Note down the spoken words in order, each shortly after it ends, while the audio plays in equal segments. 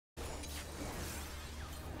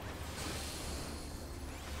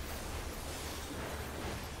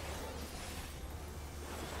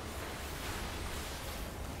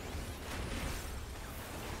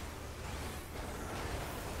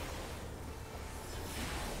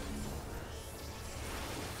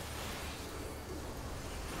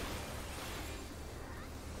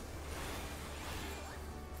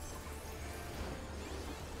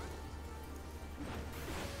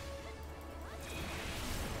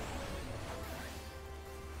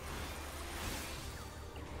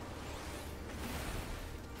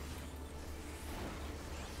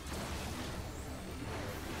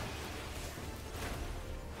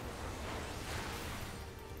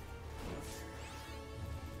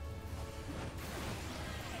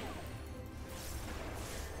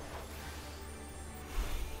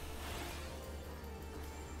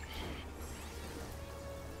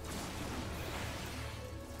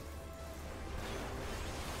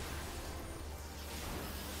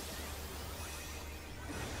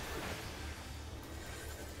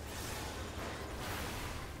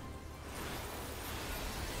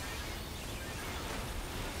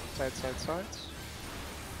sides.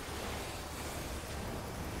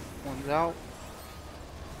 One's out.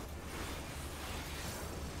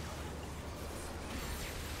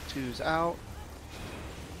 Two's out.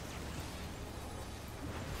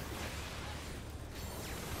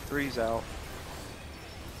 Three's out.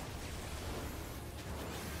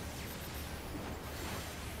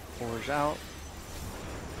 Four's out.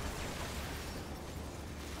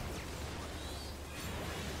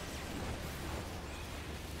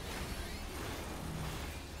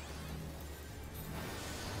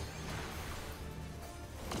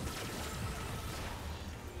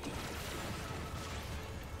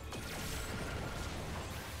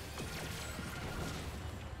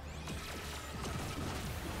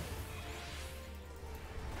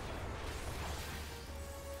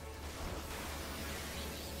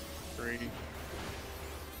 Three.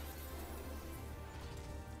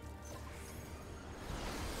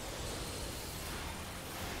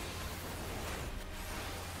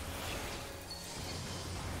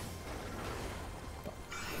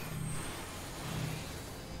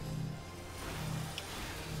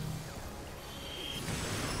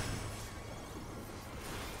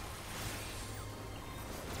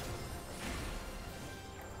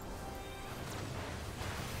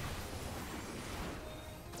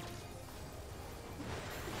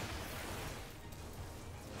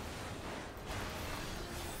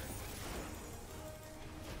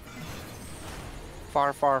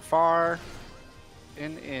 Far, far, far.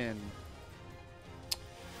 In.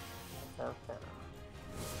 Far, far.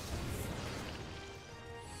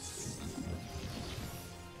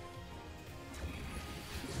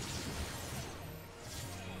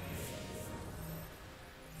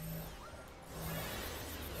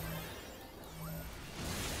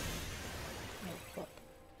 Oh fuck.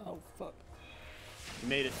 Oh fuck. You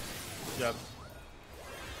made it. Good job.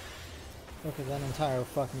 Look at that entire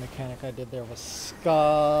fucking mechanic I did there was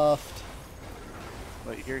scuffed.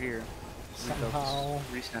 But you're here. Somehow.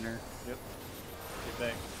 Recenter. Yep. Get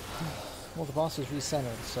back. Well, the boss is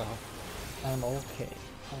recentered, so I'm okay.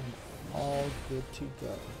 I'm all good to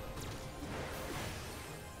go.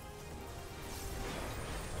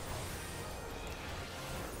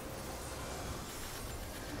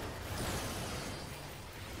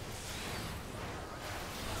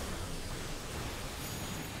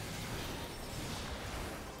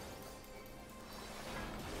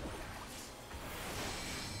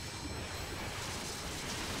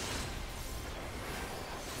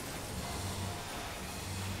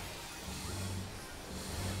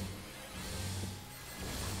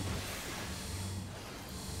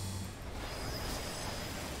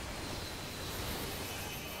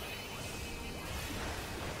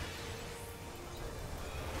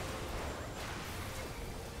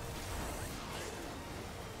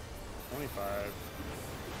 $25.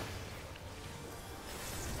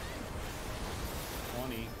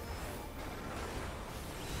 20.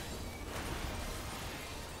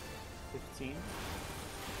 15.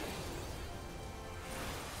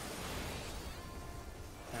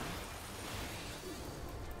 10.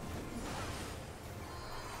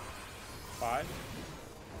 5.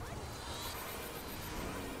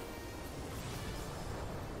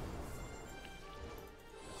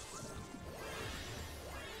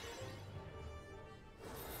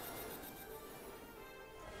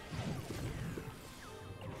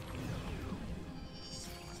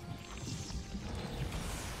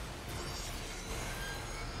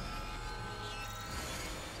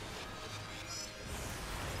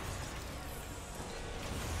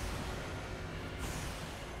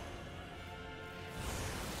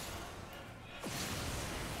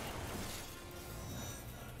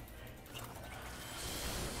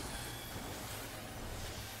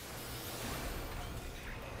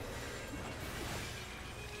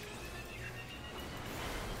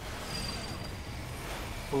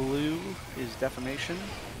 Blue is defamation.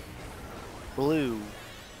 Blue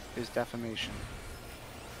is defamation.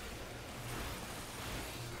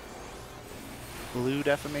 Blue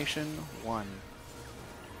defamation 1.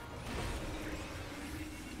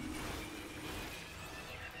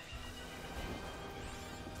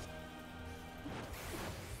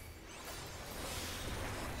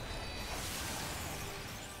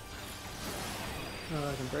 Oh,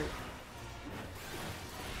 I can break.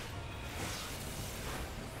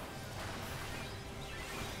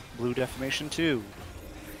 Blue defamation 2.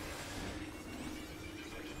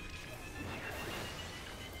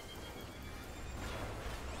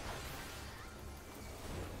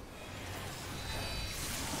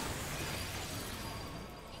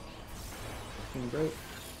 Can break.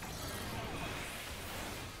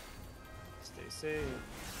 Stay safe.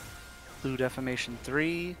 Blue Defamation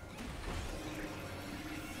 3.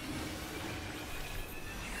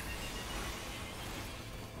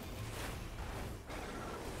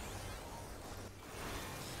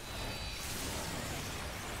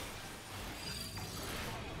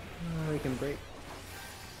 We can break.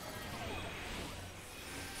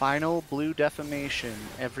 Final Blue Defamation.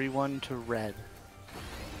 Everyone to red.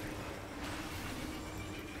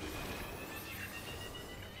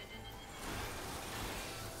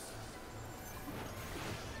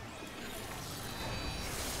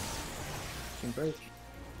 We can break.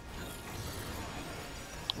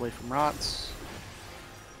 Away from rots.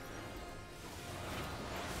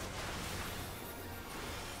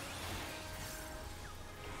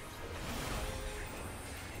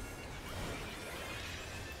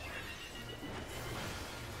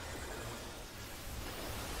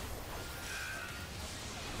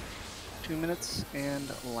 Two minutes and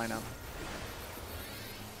line up.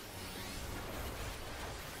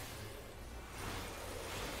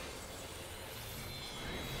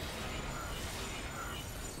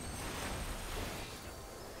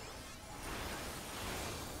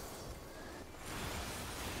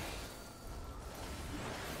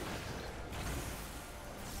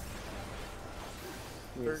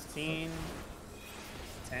 We 13,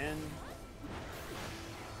 10,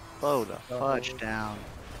 Slow the Oh. fudge down.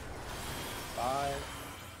 5,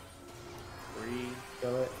 3,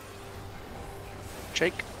 Kill it.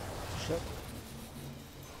 Shake. Shit.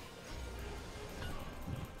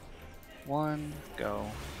 1, go.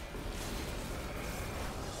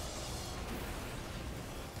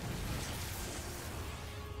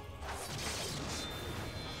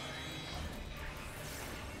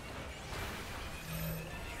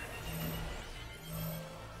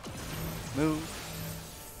 Move.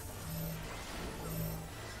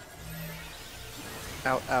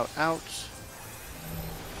 Out, out, out.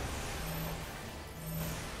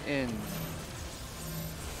 In.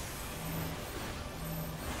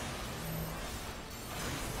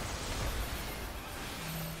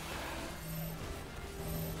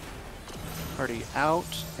 Party out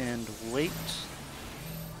and wait.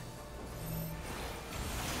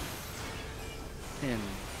 In.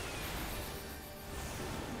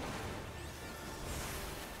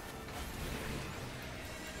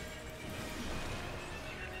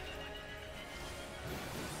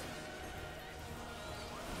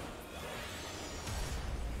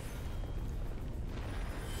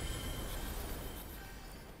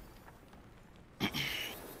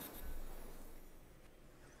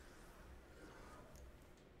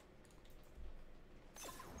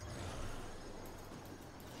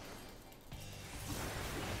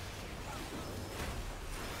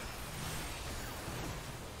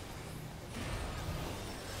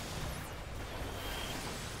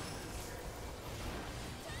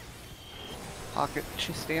 Pocket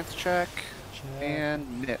stance check Check.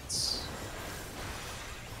 and mitts.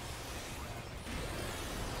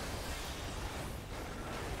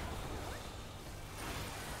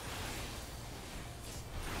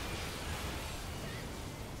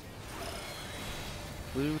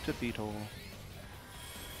 Blue to beetle.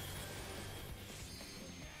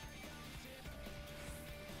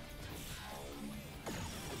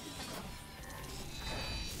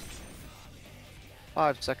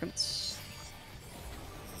 Five seconds.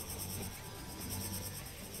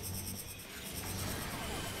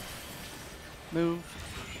 Move.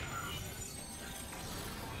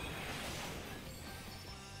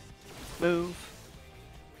 Move.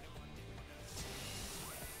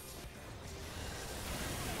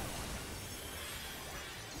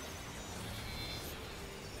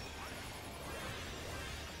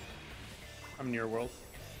 I'm near world.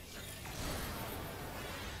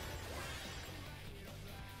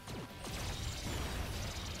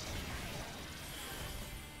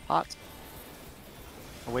 Hot.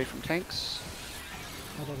 Away from tanks.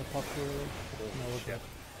 I did a pop early. No, we're Shit. good.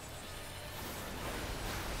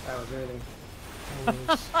 That was early. That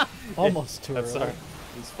was almost too That's early. our,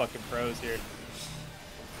 these fucking pros here.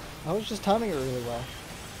 I was just timing it really well.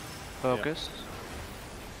 Focus.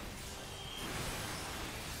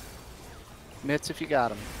 Mitts if you got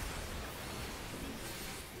them.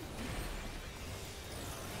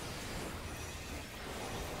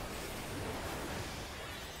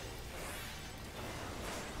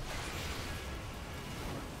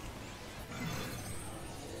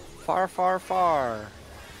 Far, far, far.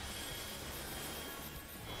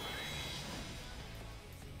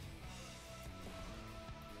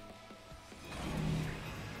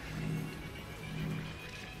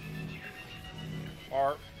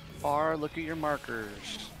 Far. Far, look at your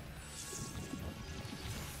markers.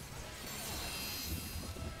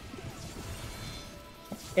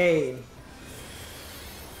 A.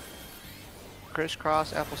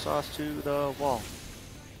 Crisscross applesauce to the wall.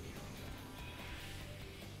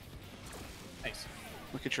 Nice.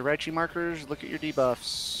 Look at your Reggie markers. Look at your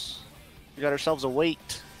debuffs. We got ourselves a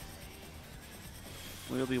wait.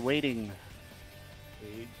 We'll be waiting.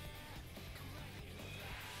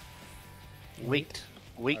 Wait.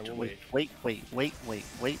 Wait. I will Wait.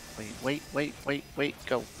 Wait.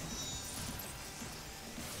 Go.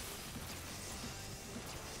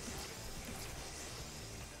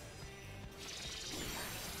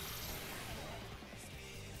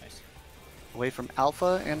 Nice. Away from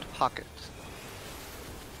Alpha and Pocket.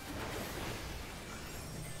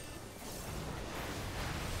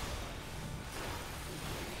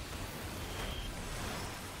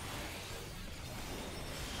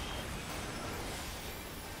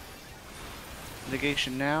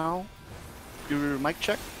 Negation now. Guru mic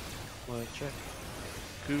check. Mic check.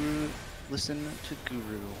 Guru, listen to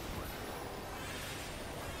Guru.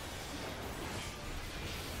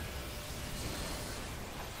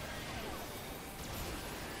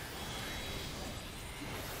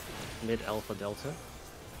 Mid Alpha Delta.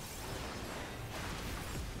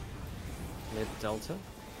 Mid Delta.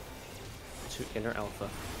 To inner Alpha.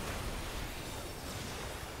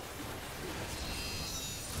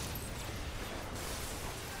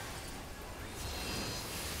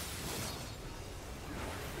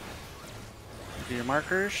 Do your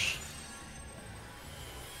markers.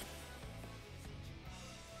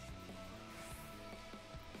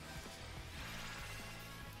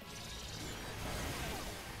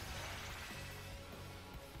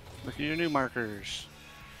 Look at your new markers.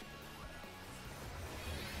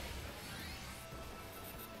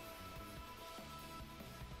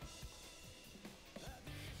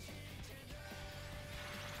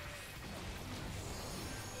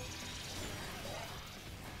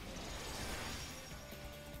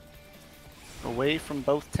 Away from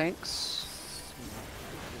both tanks.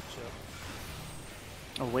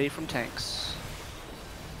 Away from tanks.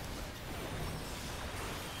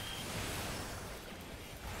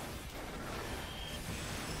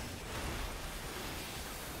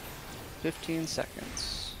 "15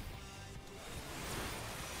 seconds.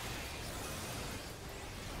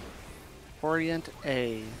 Orient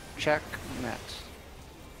A. Check met.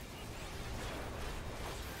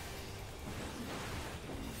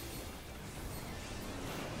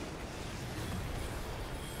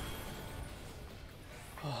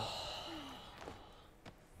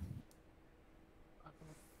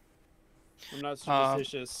 I'm not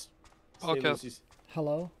superstitious. Say okay. Lucy's.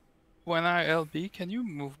 Hello? When I LB, can you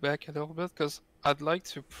move back a little bit? Because I'd like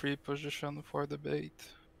to pre-position for the bait.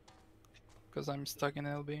 Because I'm stuck in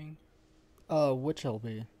LBing. Which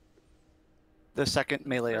LB? The second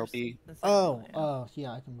melee LB. Oh,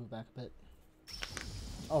 yeah, I can move back a bit.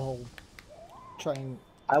 I'll try and...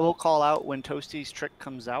 I will call out when Toasty's trick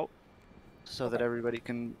comes out so that everybody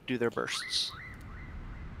can do their bursts.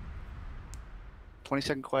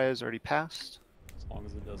 20-second quiet has already passed. As long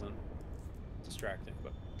as it doesn't distract it,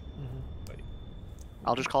 but wait.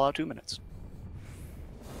 I'll just call out 2 minutes.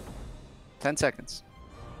 10 seconds.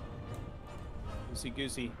 Goosey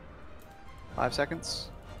goosey. 5 seconds.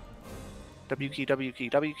 W key, W key,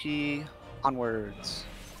 W key. Onwards.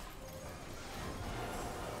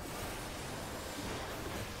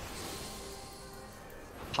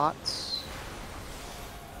 Pots.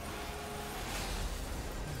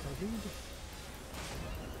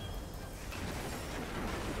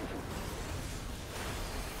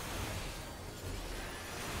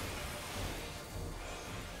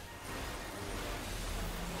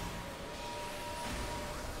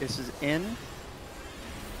 This is in.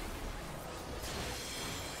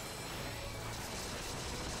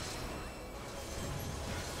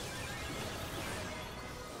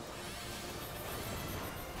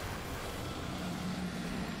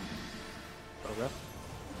 Okay.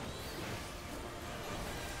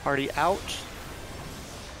 Party out.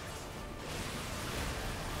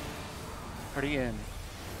 Party in.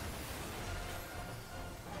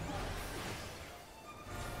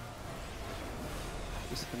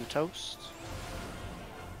 This is gonna toast.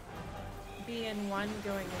 Be in one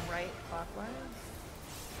going right clockwise.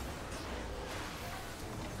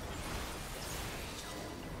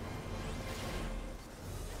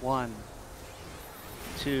 One,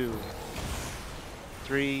 2,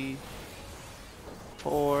 3,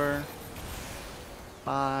 4,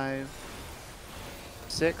 5,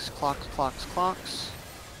 6. Clocks, clocks, clocks.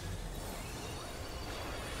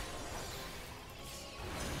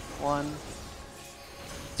 1,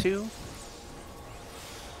 2.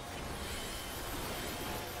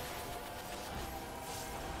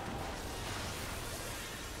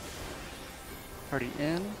 Party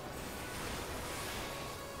in.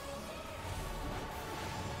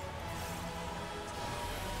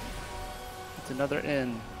 It's another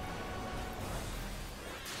in.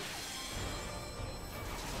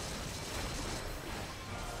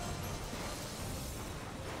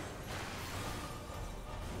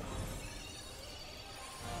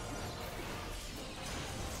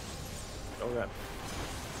 Go rep.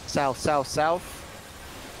 South, south, south.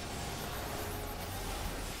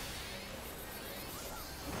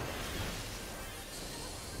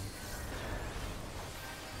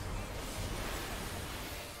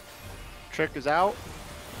 Trick is out.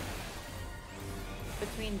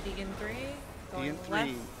 Between Deegan 3, going Deegan left.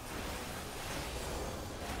 3.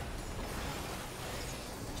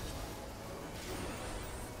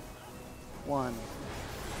 One,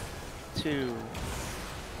 2,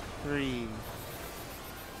 3,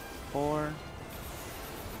 4,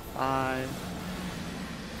 5,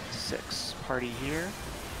 6. Party here.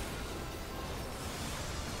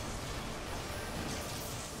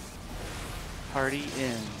 Party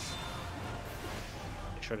in.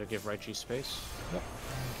 Make sure to give right G space. Yep.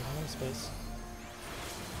 And give him space.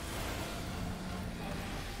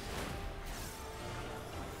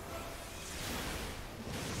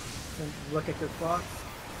 And look at your clock.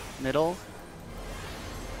 Middle.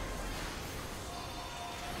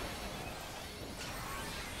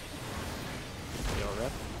 Go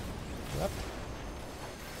rep. Yep.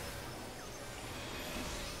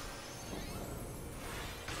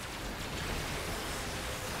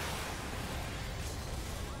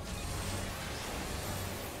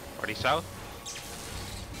 Party south.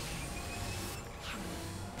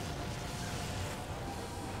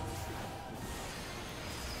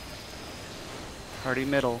 Party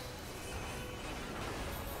middle.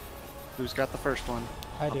 Who's got the first one?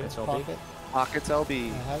 I do. Pockets LB. Pocket. Pockets I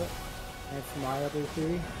LB, have it. That's my other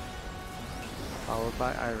three. followed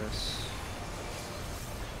by Iris.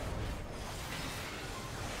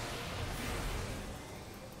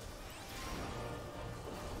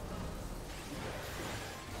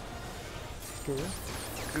 Guru.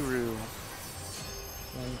 Guru.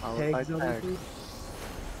 And Followed by Tag's other Tag. three.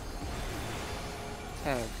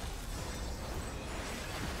 Tag.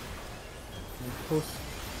 And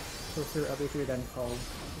post your other three, then call.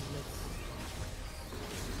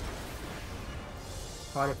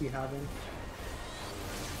 Pot if you haven't.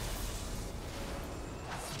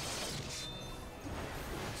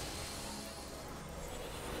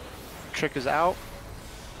 Trick is out.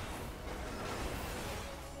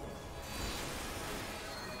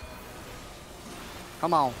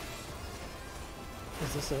 Come on.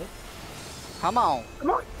 Is this it? Come on. Come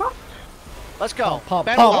on, pop! Let's go. Pump,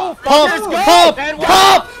 Benoit. pump, pump, Let's go. pump, Benoit.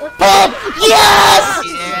 pump, pump! Yes!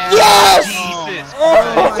 Yeah. Yes! Jesus.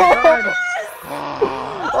 Oh my god!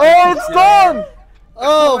 Oh, it's done!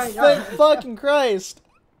 Oh, my thank God. fucking Christ!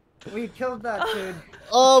 We killed that kid.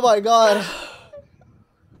 Oh my god.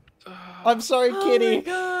 I'm sorry, Kitty.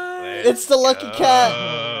 It's the lucky cat.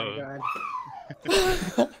 Oh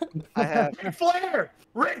my god. I have Flair!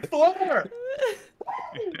 Ric Flair!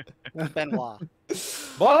 Benoit.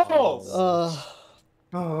 Balls! Oh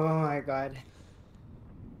my god.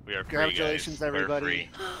 We are free, Congratulations, guys. We're everybody. free.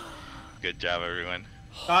 Good job, everyone.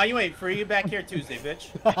 You ain't free. You back here Tuesday, bitch.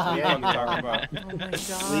 What are you talking about? Oh my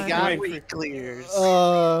god. We got Wait, week clears.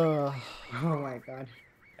 Oh my god.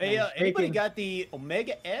 Hey, anybody Bacon. got the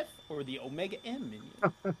Omega F or the Omega M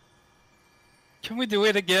menu? Can we do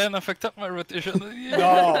it again? I fucked up my rotation.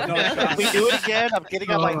 No, If we do it again, I'm getting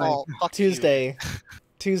on Oh my my alt. Fuck you. Tuesday.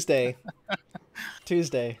 Tuesday.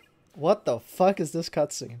 Tuesday. What the fuck is this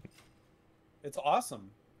cutscene? It's awesome.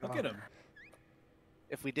 Look at him.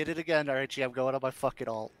 If we did it again, Archie, I'm going on my fucking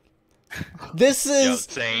alt. This Yo, is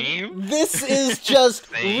same. this is just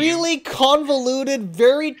Same. really convoluted,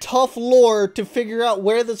 very tough lore to figure out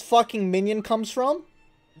where this fucking minion comes from.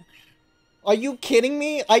 Are you kidding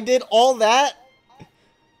me? I did all that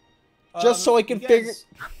just so I can you figure.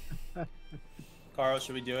 guys- Carl,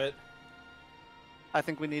 should we do it? I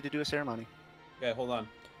think we need to do a ceremony. Okay, hold on.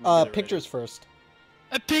 Let me get it Pictures first.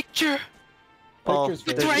 A picture! Oh, Pictures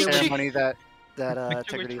there's first. a Raichi. ceremony that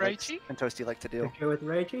Picture with Integrity likes, Raichi? and Toasty like to do. Okay with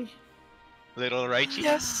Reggie? Little Raichi.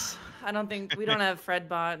 Yes! I don't think we don't have Fred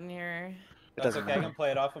bot in here. It That's doesn't okay. I matter. can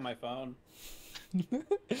play it off on my phone.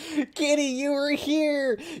 Kitty, you were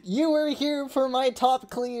here. You were here for my top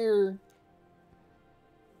clear.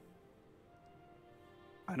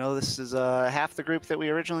 I know this is half the group that we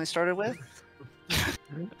originally started with.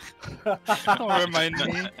 Don't remind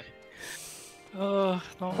me. Don't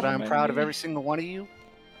But I'm remind proud of me. every single one of you.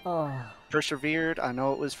 Oh, Persevered. I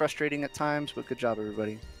know it was frustrating at times, but good job,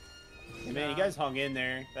 everybody. Hey, man, you guys hung in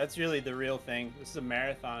there. That's really the real thing. This is a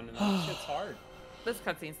marathon, and this shit's hard. This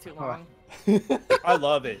cutscene's too long. I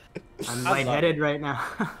love it. I'm I love lightheaded it. right now.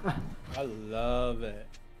 I love it.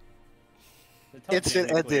 Tell It's Jin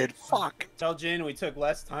it we ended. cleared. Fuck. Tell Jin we took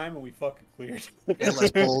less time and we fucking cleared.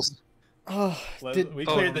 Endless bulls. Oh, We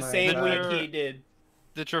cleared the my same God. week he did.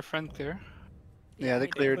 Did your friend clear? Yeah, they we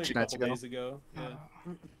did. cleared A 2 couple nights ago. days ago.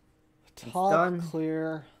 Yeah. top done.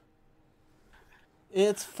 clear.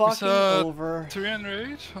 It's fucking So, over.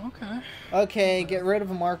 308? Okay. Okay, get rid of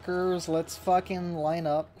markers. Let's fucking line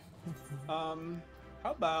up. How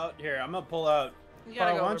about here? I'm gonna pull out. You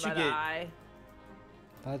gotta Carl, go why over don't by you the get- eye.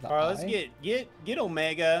 By the Alright, let's eye? get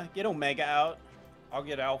Omega. Get Omega out. I'll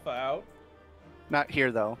get Alpha out. Not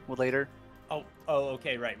here though. Well, later. Oh,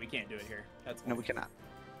 okay, right. We can't do it here. That's No, we cannot.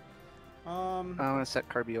 fine. I'm gonna set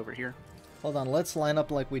Kirby over here. Hold on, let's line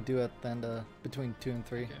up like we do at the end between 2 and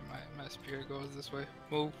 3. Okay, my spear goes this way.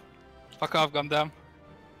 Move. Fuck off, Gundam.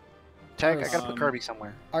 Tech, I Iris. gotta put Kirby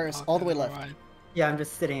somewhere. Iris, all the way Okay, left. alright. Yeah, I'm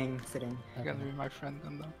just sitting. You're Okay. gonna be my friend,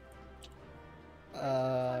 Gundam.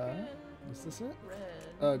 Is this it?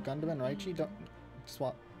 Red. Gundam and Raichi, don't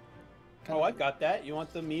swap. Oh, I've got that. You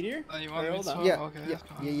want the meteor? You want me hold to? on. Yeah, Okay, yeah, that's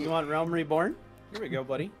fine. yeah, You want Realm Reborn? Here we go,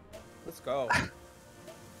 buddy. Let's go. I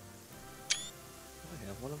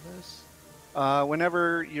have one of those.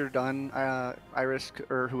 Whenever you're done, Iris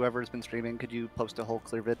or whoever's been streaming, could you post a whole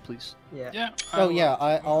clear vid, please? Yeah. Yeah. Oh yeah,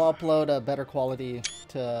 I'll upload a better quality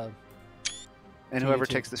to. And To whoever YouTube.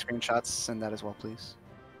 takes the screenshots, send that as well, please.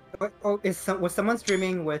 Oh, was someone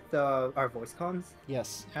streaming with our voice comms?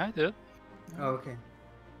 Yes. Yeah, I did. Oh, okay.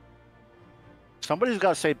 Somebody's got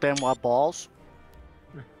to say Benoit balls.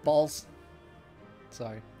 Balls.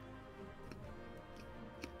 Sorry.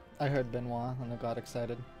 I heard Benoit and I got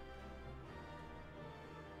excited.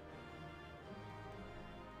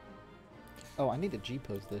 Oh, I need to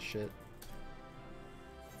G-pose this shit.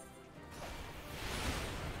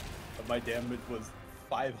 But my damage was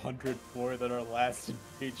 500 more than our last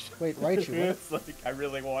page. Wait, Raichi, what? It's like I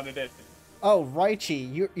really wanted it. Oh,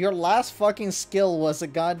 Raichi, your last fucking skill was a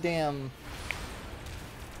goddamn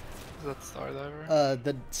Is that Stardiver?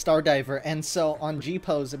 the Star Diver, and so on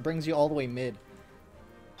G-pose it brings you all the way mid.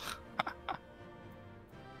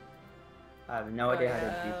 I have no Oh, idea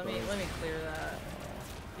yeah, how to do let me clear that.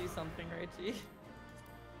 Do something, Raichi.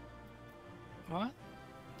 What?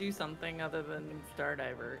 Do something other than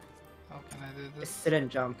Stardiver. How can I do Just this? sit and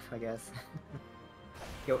jump, I guess.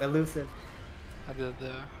 Yo, elusive. I did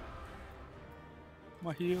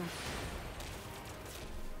my heal.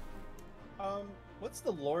 What's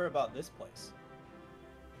the lore about this place?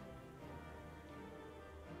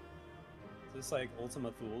 Is this like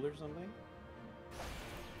Ultima Thule or something?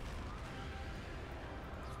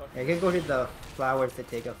 It's fucking- Yeah, you can go to the flowers to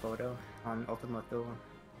take a photo on Ultima Thule.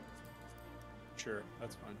 Sure,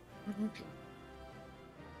 that's fine.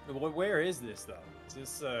 Where is this though? Is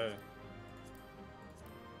this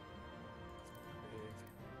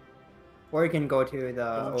Or you can go to the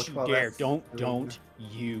Don't you O12S dare! arena. Don't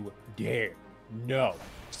you dare! No!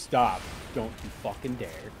 Stop! Don't you fucking dare!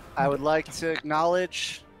 I would like to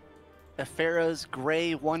acknowledge Efera's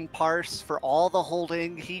Gray 1 parse for all the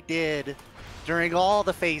holding he did during all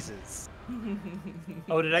the phases.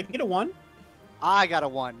 Oh, did I get a 1? I got a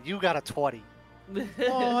 1. You got a 20.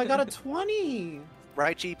 Oh, I got a 20!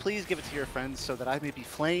 Raichi, please give it to your friends so that I may be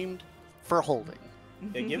flamed for holding.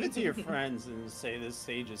 Yeah, give it to your friends and say this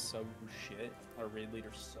sage is so shit. Our raid leader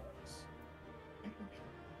sucks.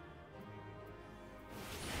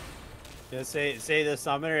 Yeah, say the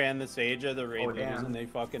summoner and the sage are the raid Oh, leaders damn. and they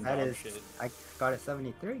fucking That dog is, shit. I got a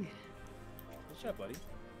 73. Good shot, buddy.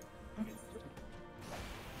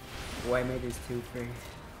 Boy, I made these 2 free.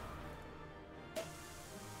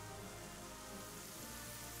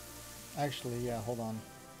 Actually, yeah, hold on.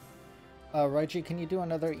 Raichi, can you do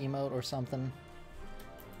another emote or something?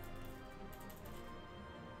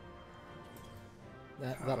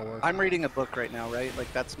 That'll work. I'm reading a book right now, right?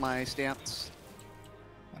 Like, that's my stance.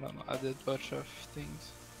 I don't know. I did a bunch of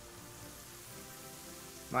things.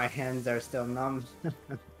 My hands are still numb.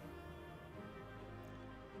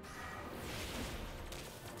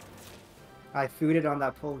 I fooded on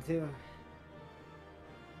that pole too.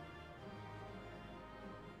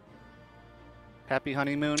 Happy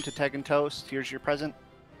honeymoon to Teg and Toast. Here's your present.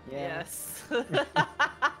 Yeah. Yes.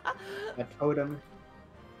 A totem.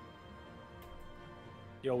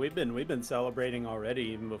 Yo, we've been celebrating already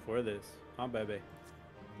even before this, huh, baby?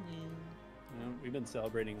 You know, we've been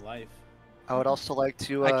celebrating life. I would also like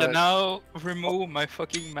to. I can now remove my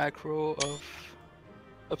fucking macro of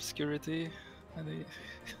obscurity. And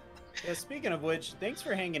Yeah, speaking of which, thanks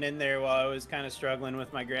for hanging in there while I was kind of struggling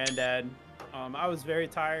with my granddad. I was very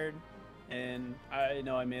tired, and I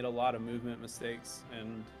know I made a lot of movement mistakes,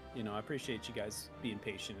 and you know I appreciate you guys being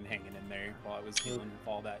patient and hanging in there while I was dealing with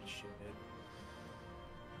all that shit.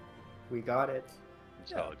 We got it.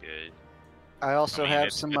 It's all good. I also I mean, have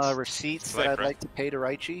it's- some it's- receipts it's that life, I'd right? like to pay to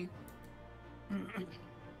Raichi.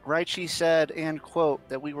 Raichi said, and quote,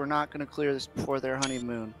 that we were not going to clear this before their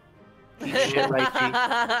honeymoon. Eat shit,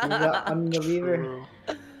 Raichi. I'm the leader. True.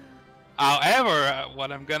 However,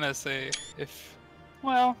 what I'm gonna say,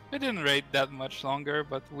 well, we didn't raid that much longer,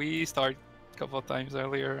 but we started a couple of times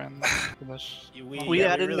earlier and finished We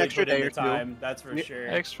added an really extra put in day the or two. time, that's for Yeah. sure.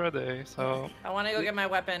 extra day, so I want to go get my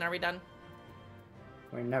weapon. Are we done?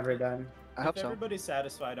 We're never done. I hope If so. everybody's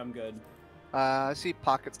satisfied, I'm good. I see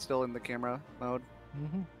Pocket still in the camera mode.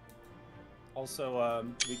 Also,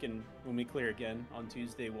 we can, when we clear again on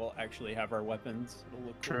Tuesday, we'll actually have our weapons. It'll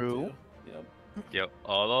look cool, True. too. Yep. Yo,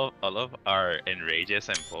 all of our enrages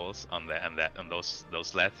and pulls on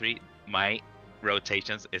those last three, my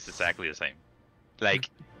rotations is exactly the same. Like,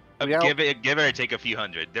 We out- give or take a few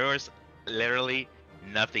hundred. There was literally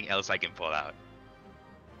nothing else I can pull out.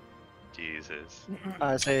 Jesus.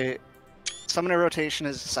 I say, summoner rotation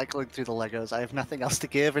is cycling through the Legos. I have nothing else to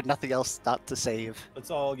give and nothing else not to save. Let's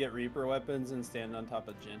all get Reaper weapons and stand on top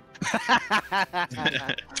of Jin.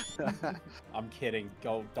 I'm kidding.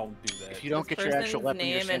 Don't do that. If you don't This get your actual person's weapon, you're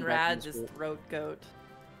name in sent back Rads into is school. Throat Goat.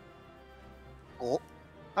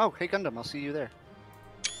 Oh, hey Gundam, I'll see you there.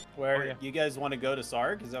 Where Oh, yeah. you guys want to go to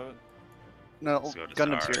Sarg? Is that what... No, Let's go to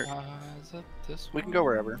Gundam's Star. here. is it this We can one? go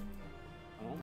wherever.